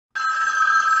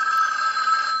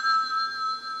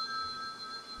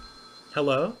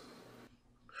Hello?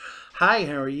 Hi,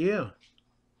 how are you?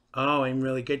 Oh, I'm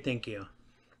really good, thank you.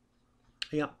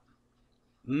 Yeah.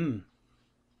 Mm,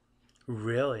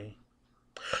 really?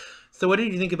 So what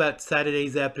did you think about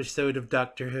Saturday's episode of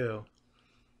Doctor Who?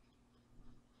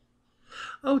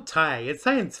 Oh, Ty, it's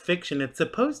science fiction. It's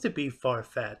supposed to be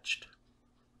far-fetched.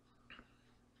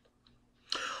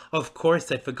 Of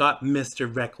course, I forgot Mr.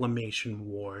 Reclamation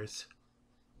Wars.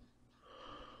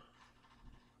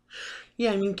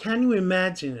 Yeah, I mean, can you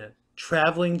imagine it?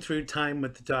 Traveling through time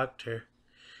with the Doctor.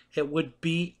 It would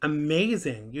be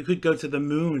amazing. You could go to the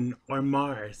moon or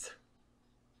Mars.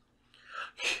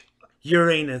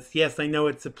 Uranus, yes, I know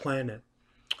it's a planet.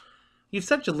 You've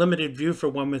such a limited view for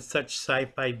one with such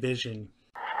sci-fi vision.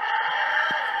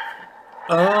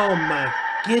 Oh my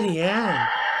giddy aunt.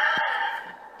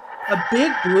 A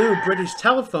big blue British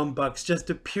telephone box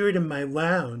just appeared in my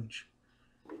lounge.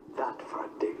 That for a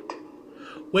date.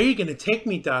 Where are you gonna take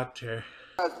me, Doctor?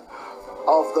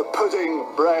 Of the pudding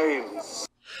brains.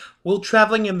 Will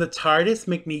traveling in the TARDIS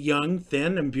make me young,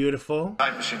 thin, and beautiful?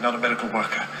 Time machine, not a medical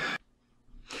worker.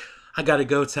 I gotta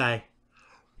go, Ty.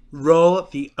 Roll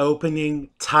the opening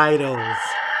titles.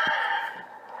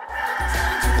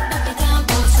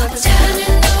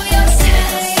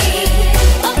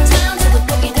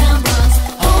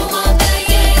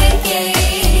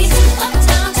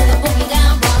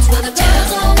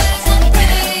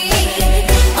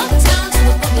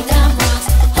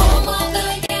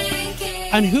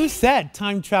 And who said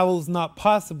time travel is not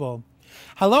possible?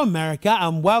 Hello, America,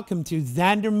 and welcome to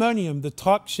Xandermonium, the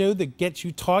talk show that gets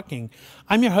you talking.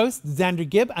 I'm your host, Xander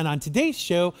Gibb, and on today's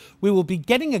show, we will be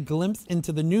getting a glimpse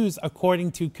into the news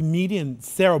according to comedian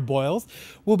Sarah Boyles.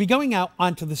 We'll be going out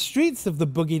onto the streets of the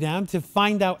Boogie Down to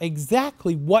find out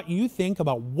exactly what you think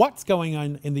about what's going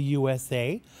on in the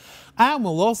USA. And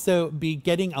we'll also be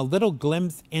getting a little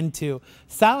glimpse into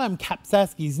Salem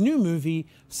Kapsaski's new movie,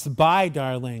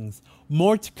 Spidarlings.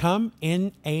 More to come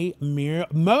in a mere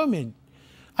moment.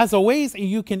 As always,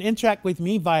 you can interact with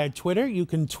me via Twitter. You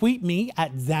can tweet me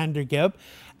at Xander Gibb,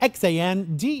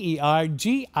 Xandergibb,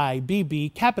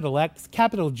 capital X,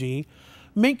 capital G.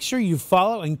 Make sure you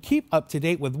follow and keep up to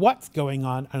date with what's going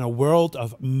on in a world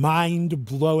of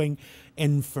mind-blowing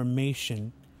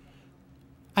information.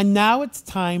 And now it's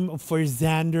time for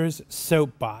Xander's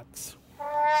Soapbox.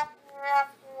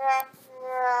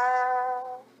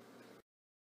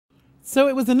 So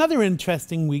it was another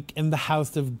interesting week in the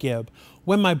House of Gibb,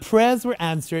 when my prayers were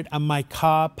answered and my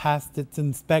car passed its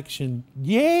inspection.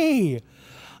 Yay!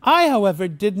 I, however,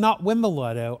 did not win the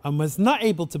lotto and was not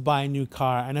able to buy a new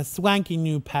car and a swanky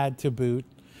new pad to boot.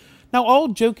 Now, all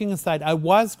joking aside, I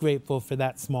was grateful for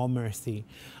that small mercy.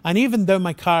 And even though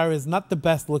my car is not the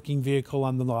best looking vehicle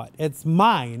on the lot, it's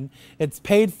mine, it's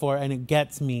paid for, and it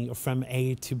gets me from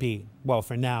A to B. Well,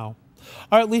 for now.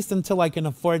 Or at least until I can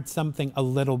afford something a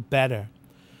little better.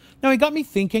 Now, it got me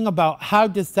thinking about how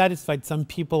dissatisfied some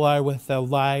people are with their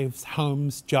lives,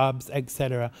 homes, jobs,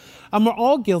 etc. And we're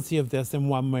all guilty of this in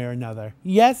one way or another.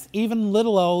 Yes, even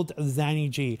little old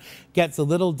Zanny G gets a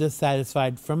little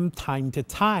dissatisfied from time to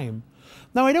time.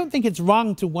 Now, I don't think it's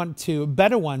wrong to want to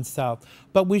better oneself,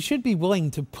 but we should be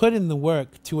willing to put in the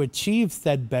work to achieve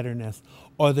said betterness,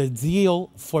 or the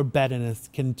zeal for betterness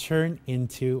can turn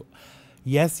into,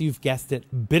 yes, you've guessed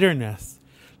it, bitterness.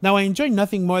 Now, I enjoy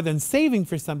nothing more than saving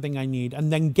for something I need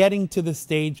and then getting to the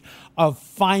stage of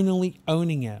finally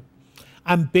owning it.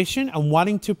 Ambition and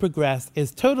wanting to progress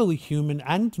is totally human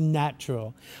and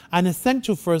natural, and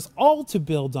essential for us all to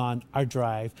build on our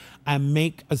drive and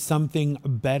make something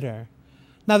better.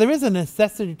 Now, there is a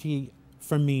necessity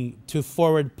for me to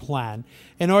forward plan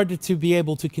in order to be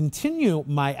able to continue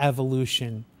my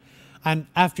evolution. And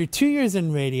after 2 years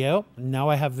in radio, now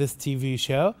I have this TV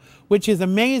show, which is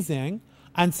amazing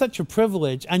and such a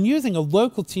privilege, and using a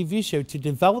local TV show to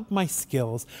develop my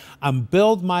skills and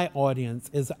build my audience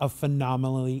is a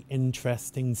phenomenally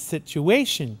interesting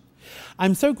situation.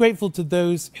 I'm so grateful to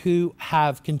those who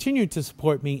have continued to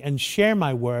support me and share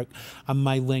my work and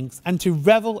my links and to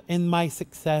revel in my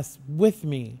success with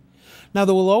me. Now,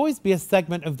 there will always be a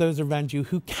segment of those around you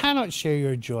who cannot share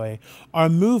your joy or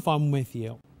move on with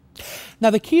you.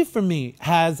 Now, the key for me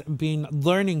has been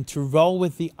learning to roll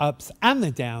with the ups and the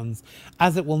downs,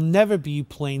 as it will never be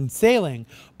plain sailing,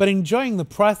 but enjoying the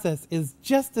process is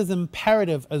just as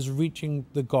imperative as reaching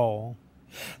the goal.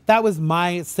 That was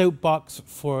my soapbox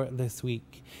for this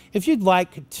week. If you'd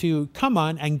like to come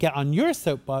on and get on your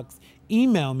soapbox,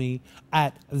 email me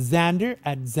at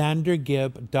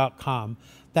xander@xandergibb.com.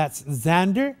 That's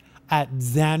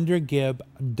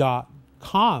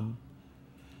xander@xandergibb.com.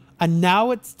 And now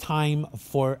it's time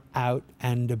for Out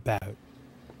and About.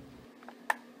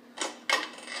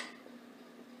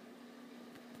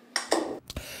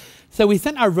 So we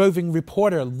sent our roving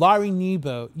reporter, Laurie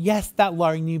Nebo, yes, that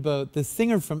Laurie Nebo, the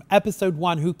singer from episode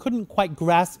 1 who couldn't quite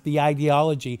grasp the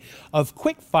ideology of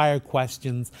quick-fire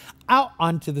questions, out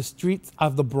onto the streets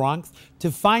of the Bronx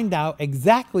to find out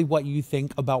exactly what you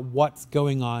think about what's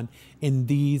going on in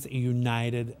these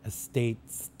United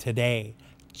States today.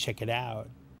 Check it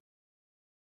out.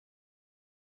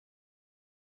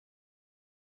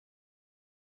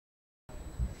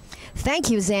 Thank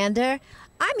you, Xander.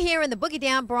 I'm here in the Boogie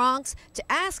Down Bronx to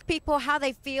ask people how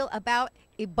they feel about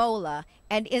Ebola,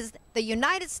 and is the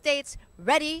United States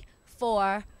ready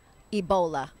for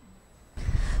Ebola?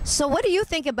 So what do you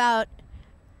think about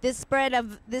this spread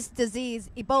of this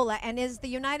disease, Ebola, and is the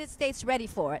United States ready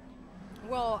for it?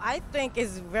 Well, I think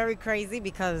it's very crazy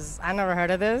because I never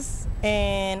heard of this,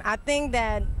 and I think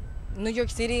that New York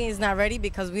City is not ready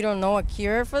because we don't know a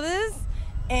cure for this,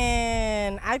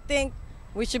 and I think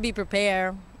we should be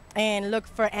prepared and look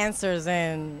for answers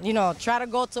and, you know, try to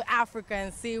go to Africa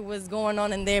and see what's going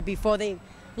on in there before they,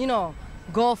 you know,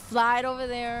 go fly it over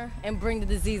there and bring the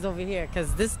disease over here,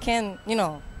 because this can, you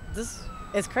know, this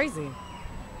is crazy.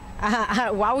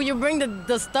 Why would you bring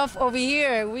the stuff over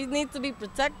here? We need to be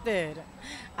protected.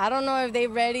 I don't know if they're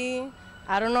ready.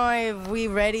 I don't know if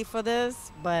we're ready for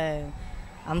this, but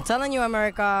I'm telling you,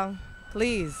 America,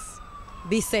 please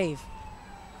be safe.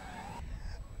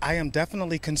 I am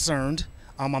definitely concerned.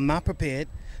 I'm not prepared.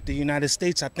 The United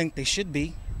States, I think they should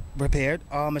be prepared.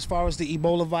 As far as the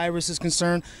Ebola virus is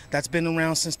concerned, that's been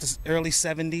around since the early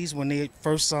 70s when they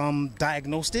first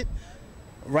diagnosed it.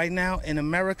 Right now in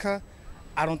America,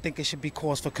 I don't think it should be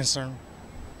cause for concern,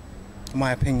 in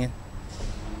my opinion.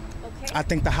 Okay. I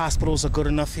think the hospitals are good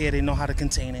enough here. They know how to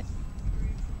contain it.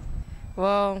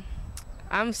 Well,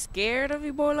 I'm scared of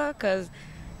Ebola because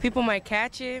people might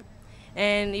catch it.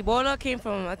 And Ebola came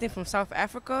from, I think, from South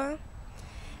Africa.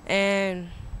 And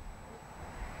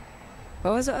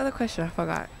what was the other question? I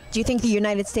forgot. Do you think the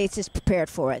United States is prepared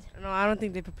for it? No, I don't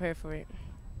think they're prepared for it.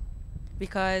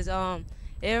 Because it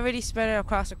already spread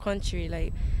across the country.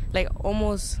 Like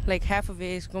almost like half of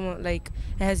it is going, like,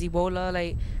 it has Ebola,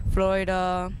 like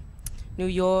Florida, New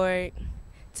York,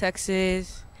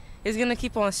 Texas. It's going to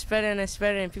keep on spreading and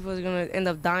spreading, and people are going to end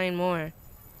up dying more.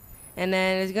 And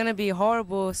then it's going to be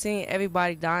horrible seeing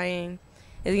everybody dying.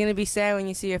 It's going to be sad when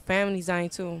you see your families dying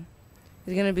too.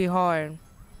 It's going to be hard.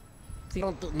 I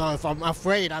don't know if I'm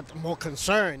afraid. I'm more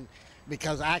concerned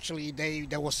because actually they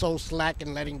were so slack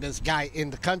in letting this guy in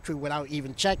the country without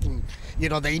even checking. You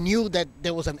know, they knew that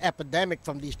there was an epidemic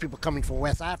from these people coming from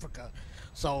West Africa.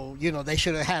 So, you know, they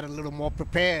should have had a little more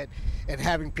prepared in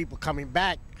having people coming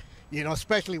back, you know,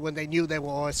 especially when they knew they were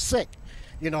all sick.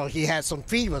 You know, he had some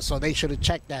fever, so they should have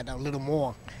checked that a little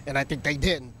more, and I think they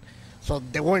didn't. So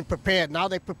they weren't prepared. Now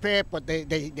they're prepared, but they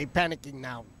panicking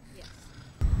now. Yes.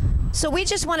 So we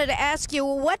just wanted to ask you,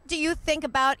 what do you think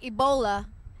about Ebola,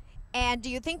 and do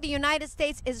you think the United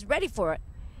States is ready for it?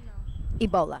 No.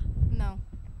 Ebola? No.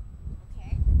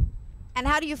 Okay. And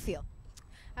how do you feel?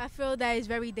 I feel that it's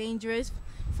very dangerous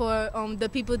for the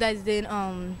people that's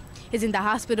is in the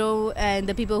hospital and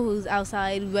the people who's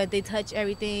outside where they touch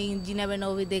everything. You never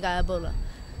know if they got Ebola.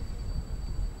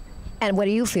 And what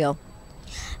do you feel?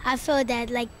 I feel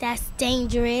that that's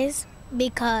dangerous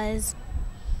because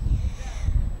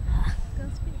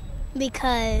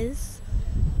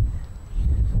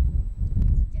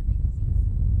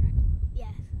yes.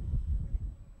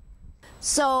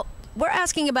 So we're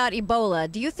asking about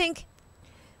Ebola. Do you think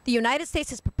the United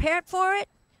States is prepared for it?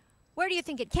 Where do you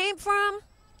think it came from?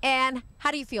 And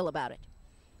how do you feel about it?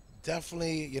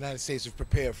 Definitely, United States is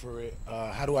prepared for it.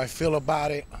 How do I feel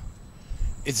about it?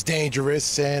 It's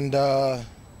dangerous, and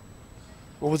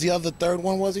what was the other third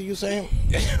one? Was it you saying?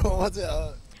 What was it?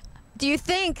 Do you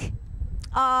think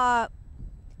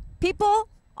people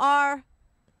are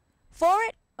for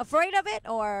it, afraid of it,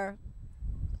 or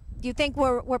do you think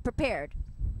we're prepared?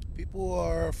 People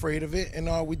are afraid of it,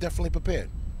 and we definitely prepared.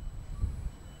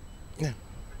 Yeah.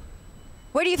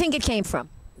 Where do you think it came from?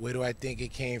 Where do I think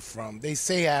it came from? They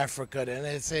say Africa, then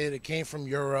they say it came from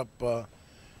Europe.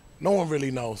 No one really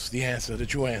knows the answer, the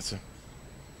true answer.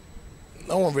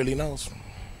 No one really knows.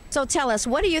 So tell us,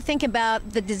 what do you think about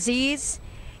the disease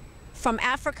from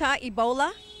Africa,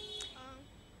 Ebola?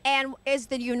 And is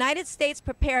the United States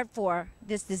prepared for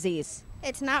this disease?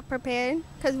 It's not prepared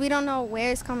because we don't know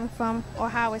where it's coming from or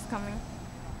how it's coming.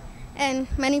 And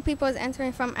many people is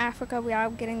entering from Africa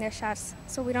without getting their shots,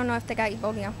 so we don't know if they got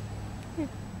Ebola. Yeah.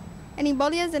 And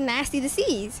Ebola is a nasty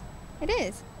disease. It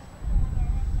is.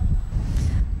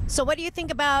 So what do you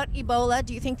think about Ebola?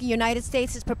 Do you think the United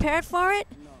States is prepared for it?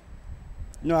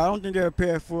 No, I don't think they're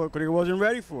prepared for it because they wasn't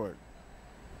ready for it.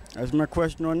 That's my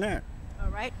question on that. All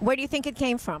right. Where do you think it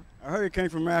came from? I heard it came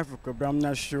from Africa, but I'm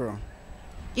not sure. Do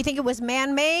you think it was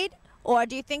man-made, or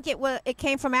do you think it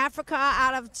came from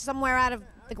Africa, somewhere out of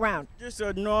the ground? Just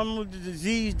a normal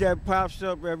disease that pops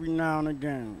up every now and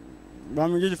again. I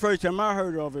mean, this is the first time I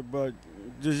heard of it, but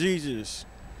diseases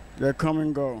that come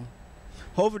and go.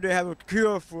 Hopefully they have a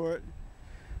cure for it,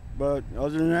 but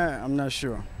other than that, I'm not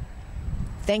sure.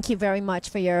 Thank you very much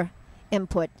for your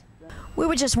input. We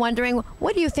were just wondering,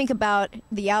 what do you think about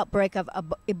the outbreak of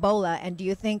Ebola, and do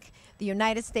you think the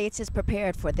United States is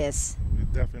prepared for this? We're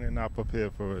definitely not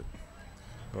prepared for it.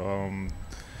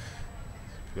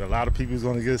 A lot of people is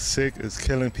going to get sick. It's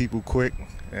killing people quick,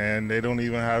 and they don't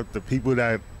even have, the people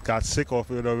that got sick off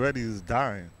it already is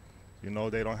dying. You know,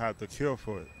 they don't have the cure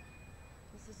for it.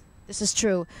 This is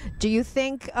true. Do you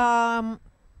think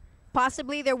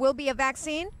possibly there will be a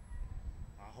vaccine?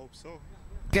 I hope so.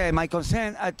 Okay, my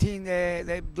concern, I think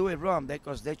they do it wrong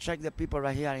because they check the people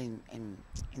right here in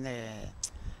the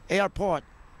airport.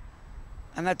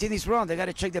 And I think it's wrong. They got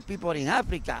to check the people in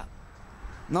Africa.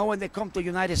 Not when they come to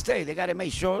United States. They got to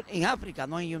make sure in Africa,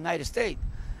 not in United States.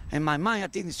 In my mind, I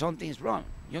think something is wrong.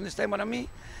 You understand what I mean?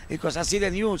 Because I see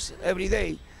the news every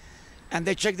day, and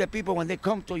they check the people when they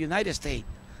come to United States.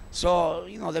 So,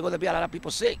 you know, there's going to be a lot of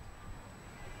people sick.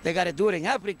 They got to do it in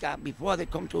Africa before they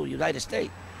come to United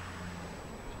States.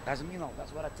 That's, you know,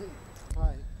 that's what I think.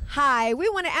 Hi, we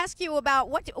want to ask you about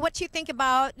what you think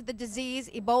about the disease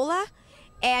Ebola,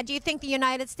 and do you think the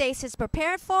United States is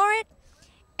prepared for it,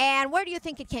 and where do you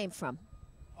think it came from?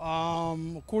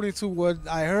 According to what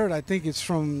I heard, I think it's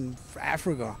from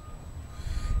Africa,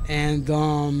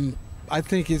 and I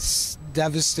think it's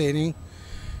devastating.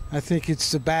 I think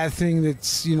it's a bad thing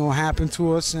that's, you know, happened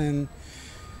to us, and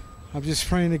I'm just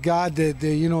praying to God that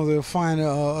they, you know, they'll find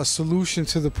a solution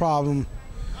to the problem,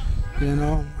 you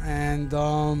know. And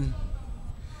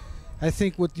I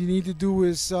think what you need to do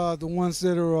is the ones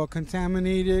that are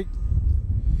contaminated,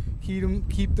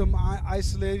 keep them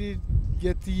isolated,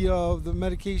 get the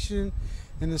medication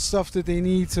and the stuff that they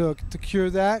need to cure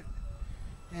that,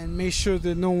 and make sure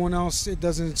that no one else, it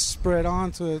doesn't spread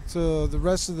on to the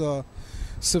rest of the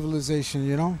civilization,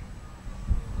 you know.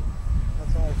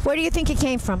 Where do you think it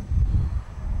came from?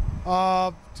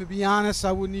 To be honest,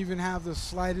 I wouldn't even have the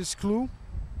slightest clue.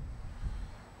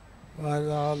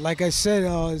 But like I said,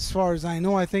 as far as I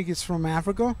know, I think it's from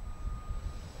Africa.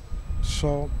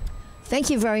 So. Thank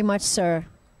you very much, sir.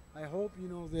 I hope, you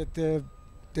know, that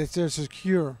there's a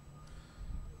cure.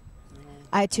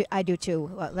 I do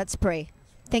too. Let's pray.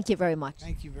 Thank you very much.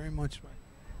 Thank you very much. Bye.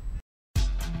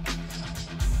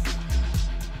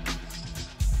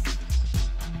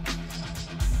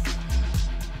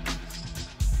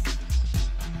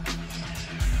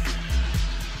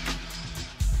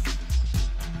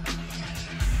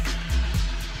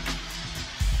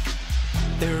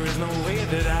 There is no way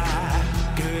that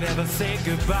I could ever say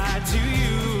goodbye to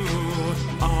you.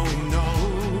 Oh no,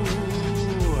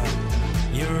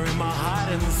 you're in my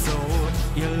heart and soul.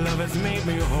 Your love has made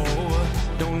me whole.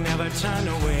 Don't ever turn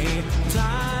away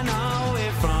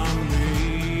from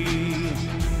me.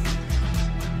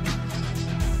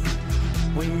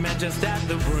 We met just at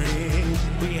the brink.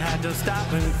 We had to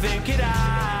stop and think it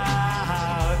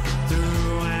out.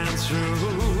 Through and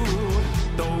through,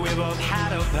 though we both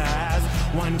had a past,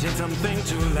 wanted something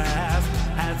to last,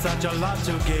 had such a lot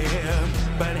to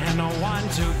give, but had no one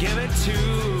to give it to.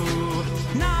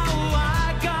 Now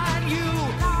I got you.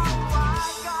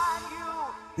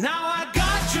 Now I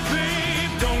got you,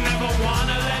 babe. Don't ever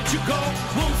wanna let you go.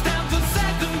 Won't stand for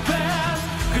second best,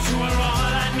 'cause you are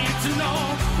all I need to know.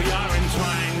 We are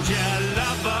entwined, yeah,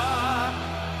 lover.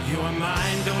 You are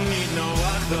mine, don't need no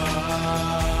other.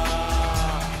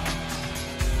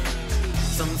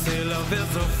 Some say love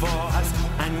is a force.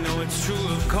 I know it's true,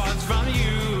 of course, from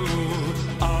you.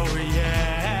 Oh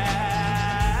yeah,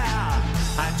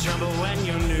 I tremble when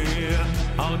you're near.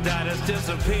 All doubt has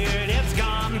disappeared, it's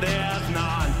gone, there's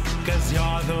none, 'cause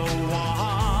you're the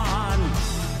one.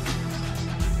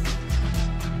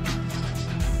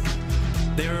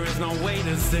 There is no way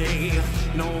to say,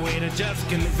 no way to just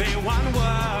convey one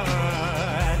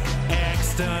word.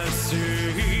 Ecstasy,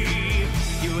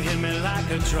 you hit me like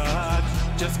a drug.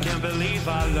 Just can't believe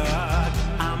our luck.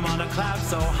 I'm on a cloud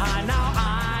so high, now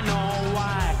I know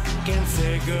why. Can't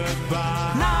say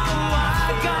goodbye. Now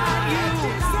I got you.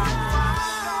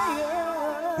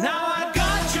 Now I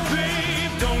got you,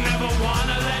 babe. Don't ever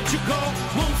wanna let you go.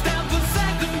 Won't stand for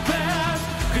second best,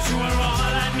 'cause you are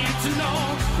all I need to know.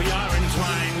 We are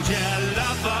entwined, yeah,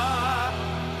 lover.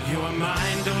 You are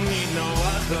mine, don't need no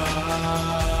other.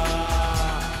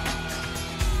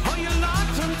 Oh, you're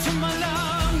locked onto my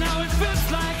love. Now it feels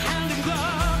like hand in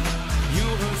glove. You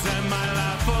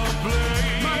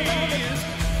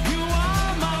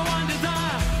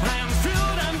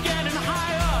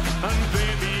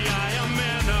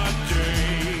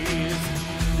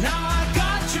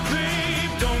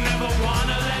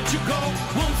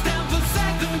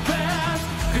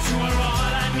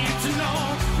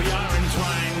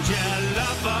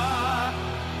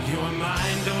You are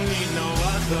mine, don't need no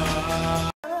other.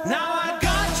 Now I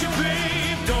got you,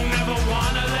 babe. Don't ever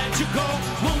wanna let you go.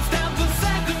 Won't stand for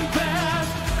second best.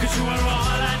 Cause you are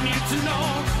all I need to know.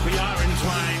 We are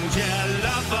entwined, yeah,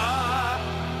 lover.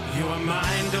 You are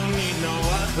mine, don't need no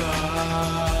other.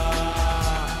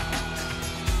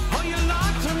 Oh, you're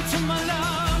locked into my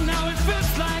love. Now it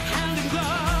feels like hand in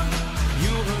glove.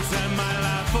 You have set my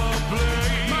life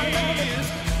ablaze.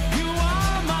 You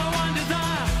are my one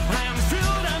desire. I am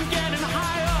thrilled, I'm getting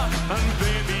higher. And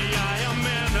baby, I am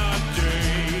in a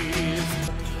daze.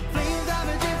 Flames of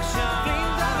addiction,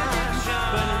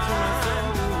 burning through my soul.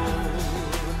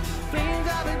 Flames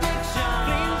of addiction,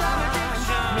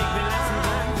 make me less and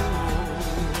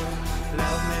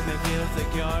love made me feel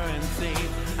secure and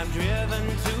safe. I'm driven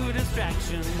to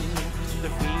distraction. The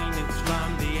phoenix from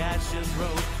the ashes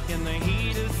rose in the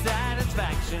heat of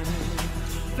satisfaction.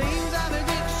 Flames of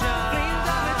addiction,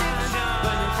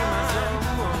 burning through my soul.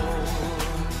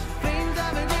 Flames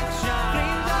of addiction,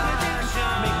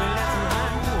 make me less and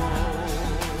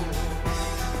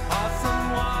awesome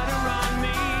water on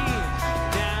me,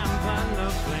 dampen the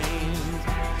flames.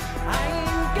 I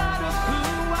ain't got a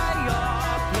clue why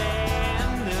you're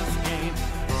playing this game.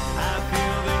 I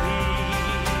feel the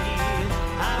heat,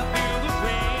 I feel the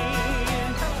pain.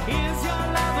 Is your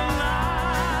love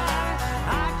alive?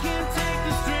 I can't take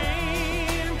the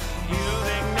strain. You've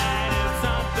ignited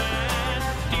something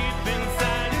deep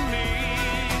inside of me.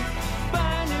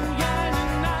 Burning,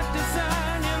 yearning, not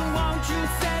discerning. Won't you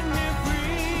set me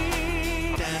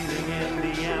free? Standing in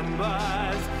the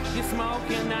embers, you're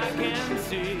smoking, I can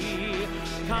see.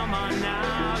 Come on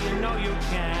now, you know you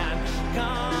can.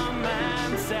 Come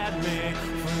and set me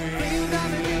free. Flames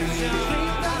of addiction,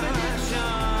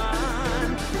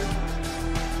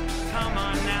 come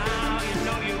on now, you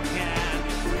know you can.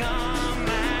 Come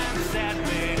and set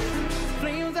me.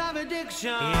 Flames of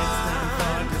addiction. It's time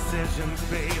for decisions,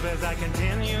 babe, as I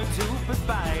continue to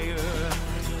perspire.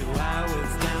 Do I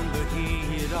withstand the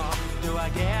heat or do I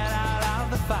get out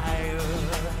of the fire?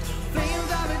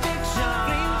 Flames of addiction,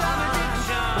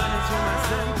 burning through my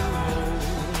soul.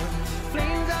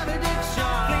 Flames of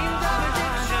addiction,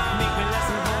 make me less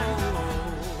and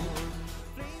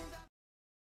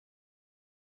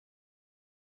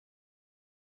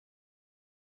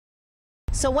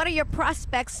So what are your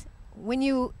prospects when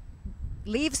you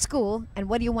leave school, and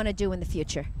what do you want to do in the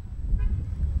future?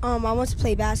 I want to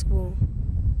play basketball.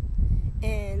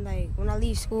 And like when I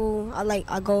leave school,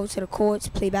 I go to the courts,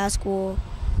 play basketball.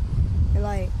 And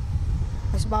like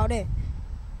that's about it.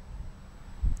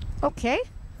 Okay,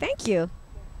 thank you.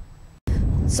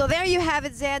 So there you have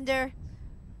it, Xander.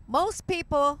 Most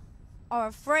people are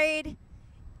afraid,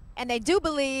 and they do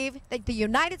believe that the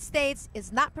United States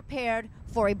is not prepared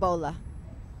for Ebola.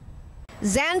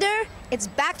 Xander, it's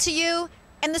back to you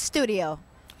in the studio.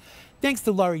 Thanks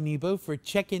to Laurie Nebo for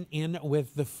checking in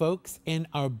with the folks in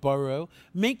our borough.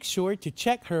 Make sure to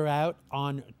check her out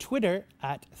on Twitter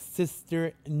at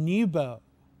Sister Nebo.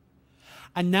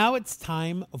 And now it's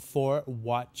time for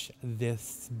Watch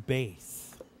This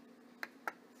Space.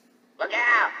 Look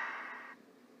out!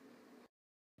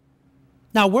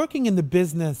 Now, working in the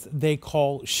business they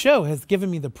call show has given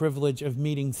me the privilege of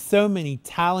meeting so many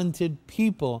talented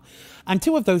people. And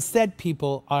two of those said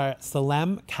people are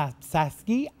Salem,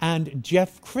 Kapsaski, and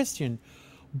Jeff Christian,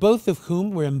 both of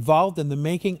whom were involved in the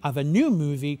making of a new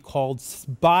movie called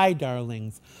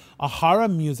Spidarlings, a horror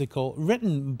musical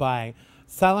written by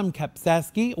Salem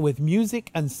Kapsaski with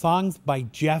music and songs by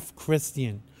Jeff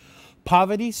Christian.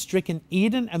 Poverty-stricken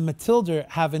Eden and Matilda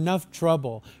have enough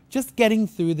trouble just getting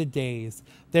through the days.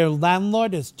 Their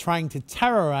landlord is trying to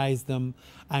terrorize them,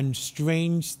 and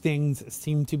strange things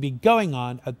seem to be going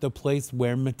on at the place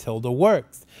where Matilda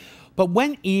works. But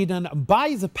when Eden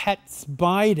buys a pet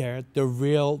spider, the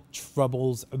real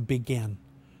troubles begin.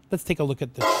 Let's take a look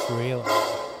at the trailer.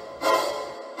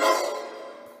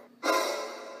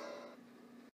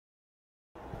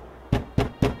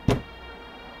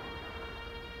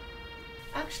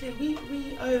 Actually,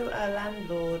 we owe our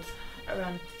landlord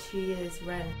around 2 years'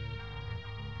 rent.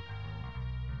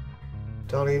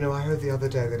 Darling, you know, I heard the other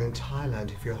day that in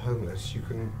Thailand, if you're homeless, you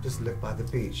can just live by the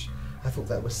beach. I thought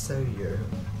that was so you.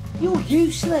 You're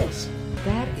useless.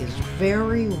 That is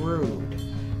very rude.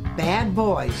 Bad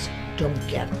boys don't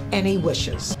get any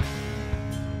wishes.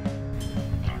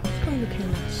 It's going to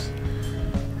kill us.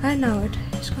 I know it.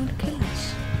 It's going to kill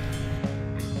us.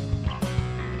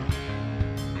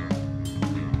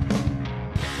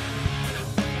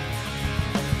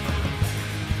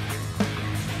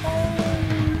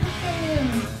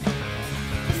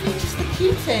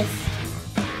 Cutest.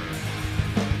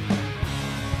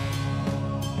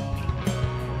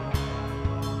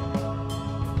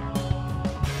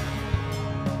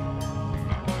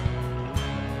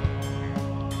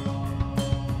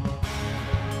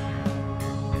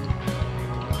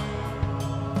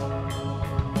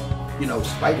 know,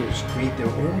 spiders create their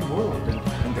own world,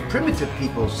 and the primitive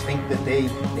peoples think that they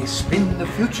spin the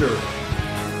future.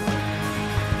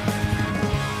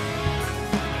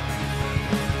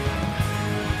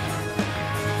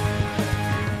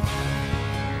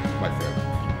 My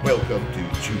friend, welcome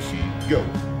to Juicy Go.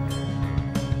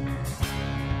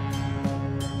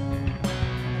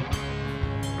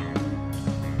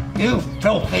 You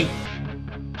filthy!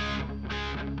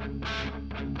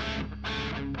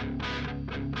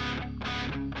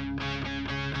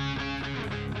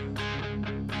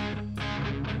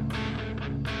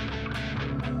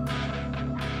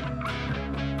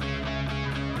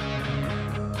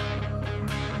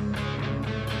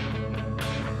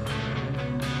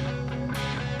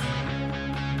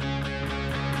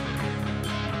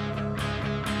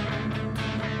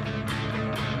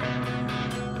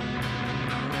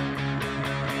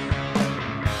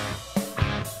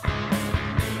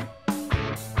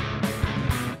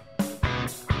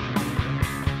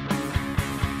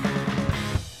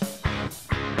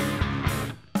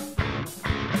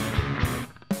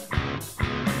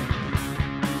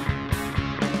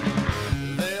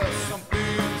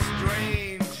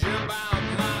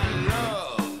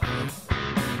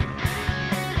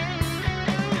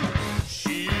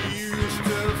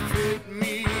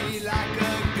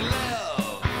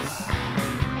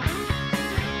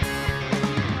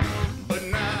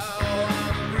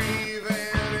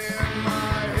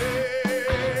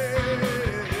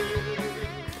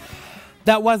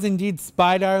 That was indeed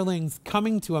Spidarlings,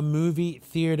 coming to a movie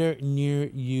theater near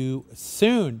you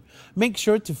soon. Make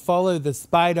sure to follow the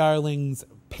Spidarlings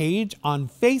page on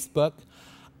Facebook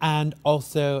and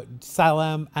also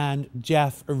Salem and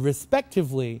Jeff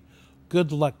respectively.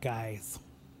 Good luck, guys.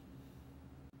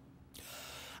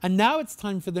 And now it's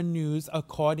time for the news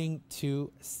according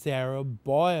to Sarah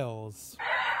Boyles.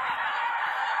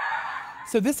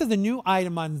 So this is a new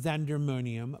item on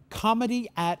Xandermonium, comedy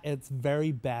at its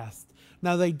very best.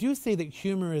 Now, they do say that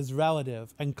humor is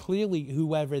relative, and clearly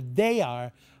whoever they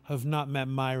are have not met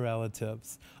my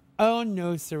relatives. Oh,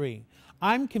 no, siree.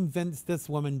 I'm convinced this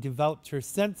woman developed her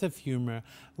sense of humor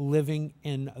living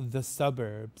in the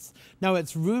suburbs. Now,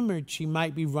 it's rumored she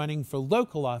might be running for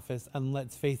local office, and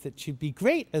let's face it, she'd be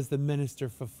great as the Minister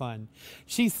for Fun.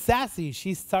 She's sassy,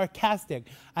 she's sarcastic,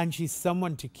 and she's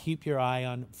someone to keep your eye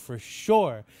on for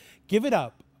sure. Give it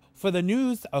up for the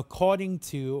news according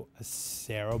to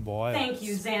Sarah Boyles. Thank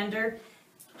you, Xander.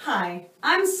 Hi,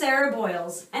 I'm Sarah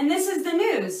Boyles, and this is the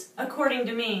news according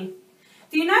to me.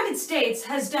 The United States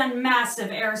has done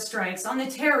massive airstrikes on the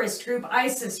terrorist group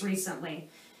ISIS recently.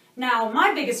 Now,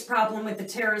 my biggest problem with the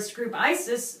terrorist group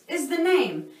ISIS is the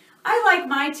name. I like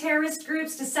my terrorist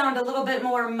groups to sound a little bit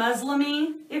more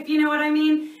Muslim-y, if you know what I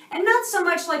mean, and not so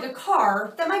much like a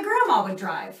car that my grandma would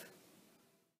drive.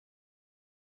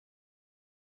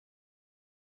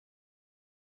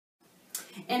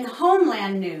 In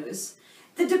Homeland news,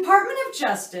 the Department of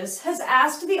Justice has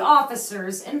asked the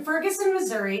officers in Ferguson,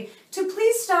 Missouri to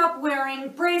please stop wearing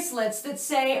bracelets that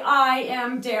say, "I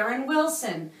am Darren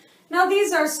Wilson." Now,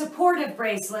 these are supportive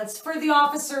bracelets for the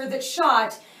officer that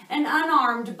shot an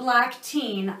unarmed black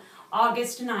teen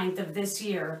August 9th of this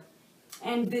year.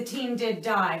 And the teen did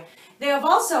die. They have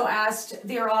also asked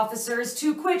their officers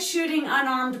to quit shooting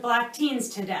unarmed black teens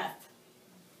to death.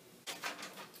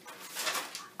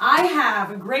 I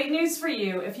have great news for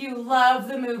you if you love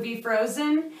the movie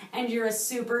Frozen and you're a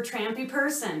super trampy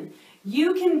person.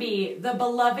 You can be the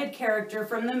beloved character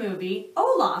from the movie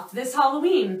Olaf this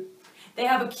Halloween. They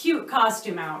have a cute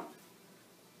costume out.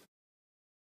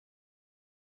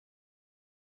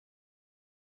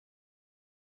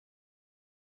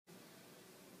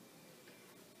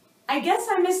 I guess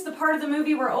I missed the part of the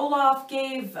movie where Olaf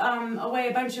gave away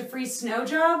a bunch of free snow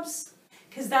jobs,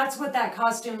 because that's what that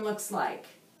costume looks like.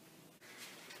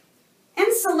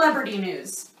 In celebrity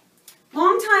news,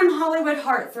 longtime Hollywood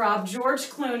heartthrob George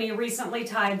Clooney recently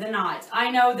tied the knot. I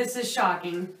know this is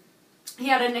shocking. He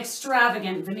had an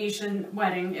extravagant Venetian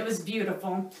wedding. It was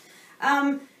beautiful.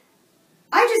 I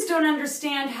just don't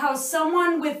understand how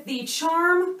someone with the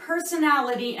charm,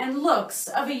 personality, and looks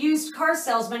of a used car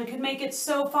salesman could make it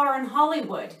so far in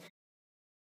Hollywood.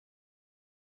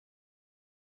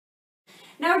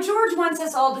 Now, George wants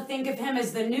us all to think of him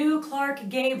as the new Clark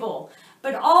Gable,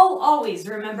 but I'll always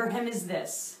remember him as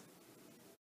this.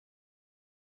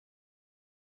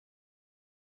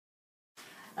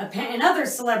 In other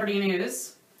celebrity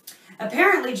news,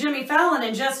 apparently Jimmy Fallon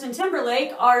and Justin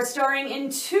Timberlake are starring in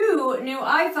 2 new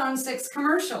iPhone 6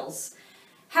 commercials.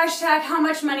 Hashtag, how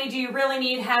much money do you really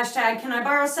need? Hashtag, can I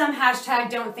borrow some?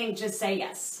 Hashtag, don't think, just say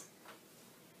yes.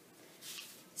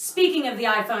 Speaking of the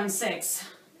iPhone 6,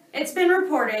 it's been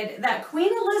reported that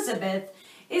Queen Elizabeth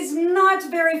is not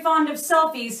very fond of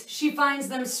selfies. She finds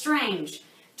them strange.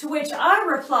 To which I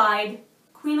replied,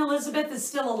 Queen Elizabeth is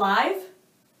still alive?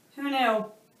 Who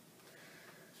knew?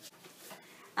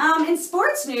 In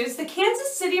sports news, the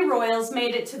Kansas City Royals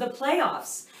made it to the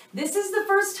playoffs. This is the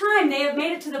first time they have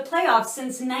made it to the playoffs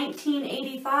since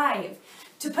 1985.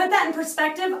 To put that in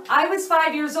perspective, I was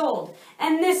 5 years old,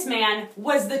 and this man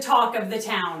was the talk of the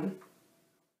town.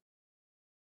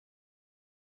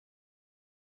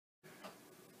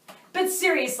 But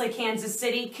seriously, Kansas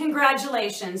City,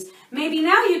 congratulations. Maybe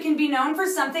now you can be known for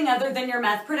something other than your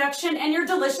meth production and your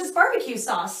delicious barbecue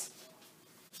sauce.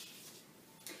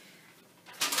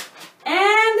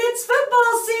 And it's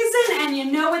football season, and you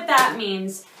know what that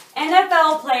means.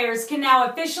 NFL players can now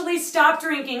officially stop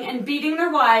drinking and beating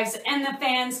their wives, and the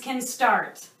fans can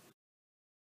start.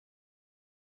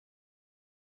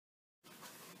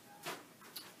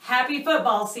 Happy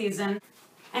football season.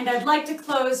 And I'd like to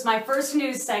close my first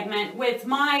news segment with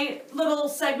my little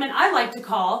segment I like to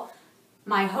call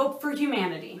My Hope for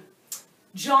Humanity.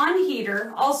 John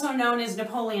Heater, also known as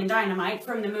Napoleon Dynamite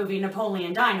from the movie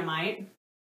Napoleon Dynamite,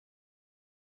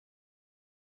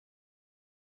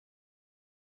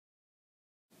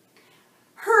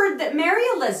 heard that Mary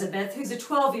Elizabeth, who's a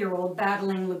 12-year-old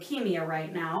battling leukemia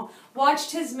right now,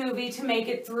 watched his movie to make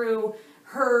it through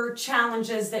her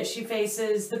challenges that she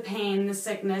faces, the pain, the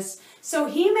sickness. So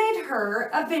he made her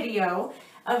a video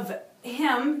of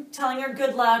him telling her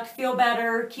good luck, feel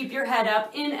better, keep your head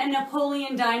up, in a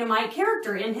Napoleon Dynamite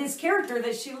character, in his character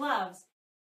that she loves.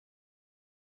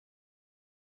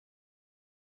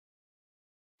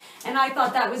 And I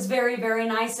thought that was very, very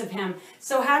nice of him.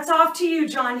 So hats off to you,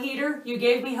 John Heater. You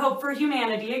gave me hope for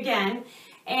humanity again.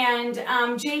 And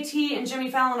JT and Jimmy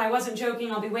Fallon, I wasn't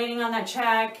joking. I'll be waiting on that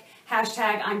check.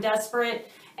 Hashtag I'm desperate.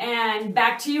 And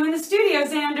back to you in the studio,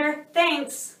 Xander.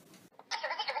 Thanks.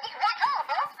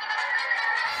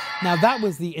 Now that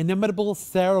was the inimitable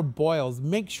Sarah Boyles.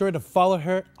 Make sure to follow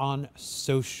her on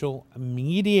social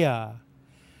media.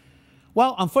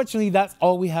 Well, unfortunately, that's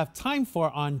all we have time for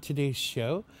on today's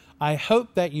show. I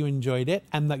hope that you enjoyed it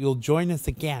and that you'll join us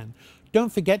again.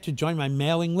 Don't forget to join my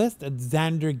mailing list at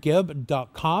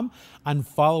xandergibb.com and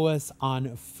follow us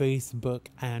on Facebook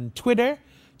and Twitter.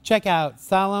 Check out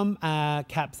Salem,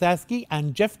 Kapsaski,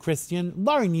 and Jeff Christian,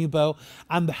 Laurie Nebo,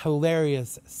 and the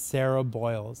hilarious Sarah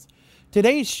Boyles.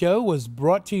 Today's show was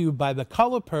brought to you by The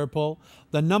Color Purple,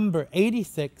 the number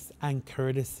 86, and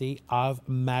courtesy of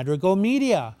Madrigal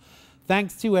Media.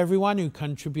 Thanks to everyone who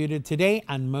contributed today,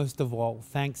 and most of all,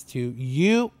 thanks to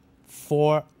you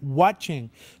for watching.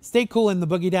 Stay cool in the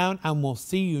boogie down, and we'll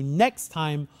see you next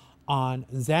time on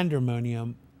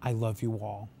Xandermonium. I love you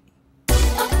all.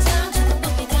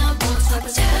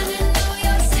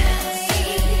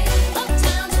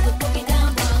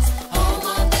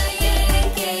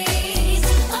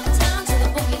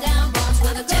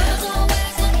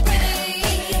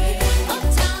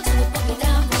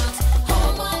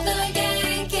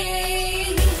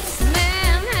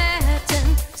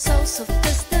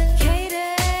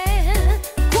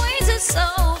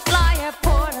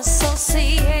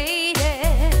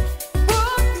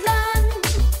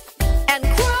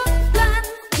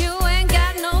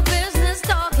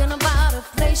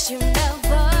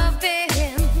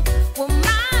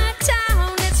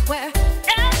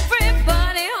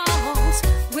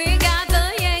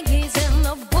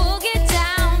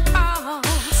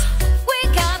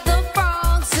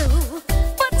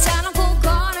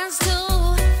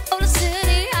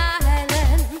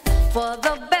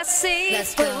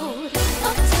 Seafood.